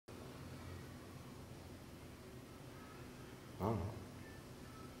I don't know.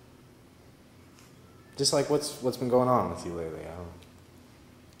 Just like what's been going on with you lately? I don't know.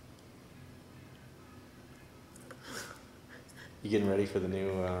 You getting ready for the new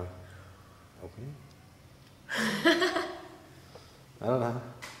opening? I don't know.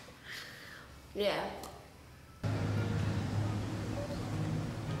 Yeah.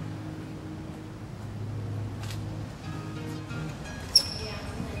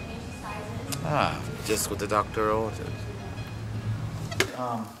 Ah, just what the doctor ordered.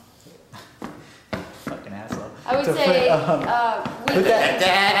 Fucking asshole. I would To say put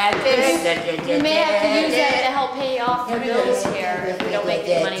you may have to use that to help pay off your bills here if we don't make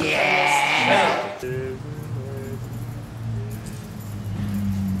the money from this.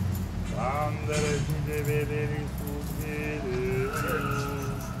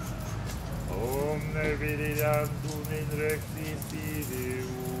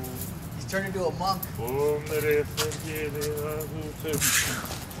 He's turned into a monk.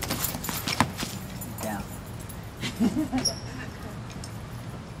 Down.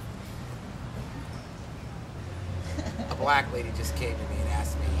 A black lady just came to me and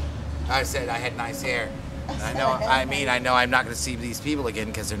asked me. I said I had nice hair. And I know I'm not going to see these people again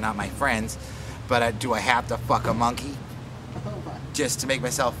because they're not my friends. But do I have to fuck a monkey just to make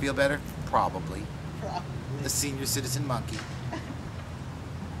myself feel better? Probably. The senior citizen monkey.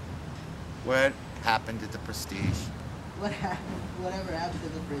 What happened to the prestige? Whatever happened to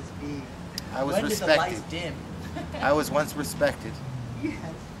the prestige? I was when respected. Did the lights dim? I was once respected. Yes.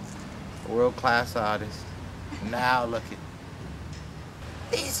 World-class artist. Now look at...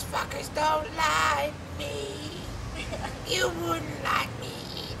 These fuckers don't like me. You wouldn't like me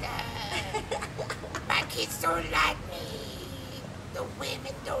either. My kids don't like me. The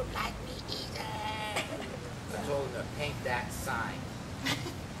women don't like me either. I told him to paint that sign.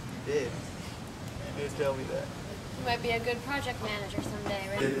 He did. He did tell me that. You might be a good project manager someday,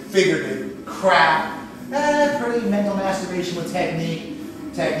 right? Figurative crap. Pretty mental masturbation with technique.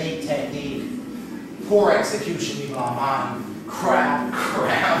 Poor execution even on mine. Crap,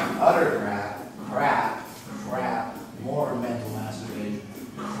 utter crap, more mental masturbation.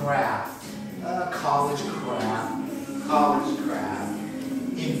 Crap. College crap.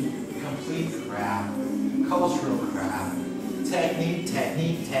 Incomplete crap. Cultural crap. Technique.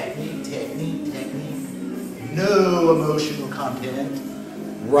 No emotional content.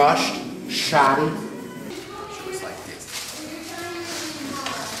 Rushed, shoddy. Just like this.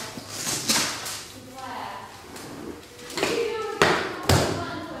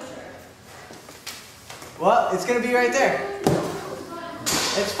 Well, it's gonna be right there.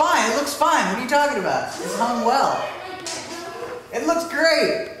 It's fine. It looks fine. What are you talking about? It's hung well. It looks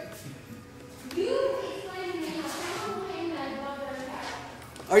great.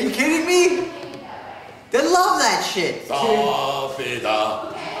 Are you kidding me? They love that shit. Get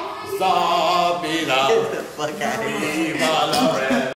the fuck out of here.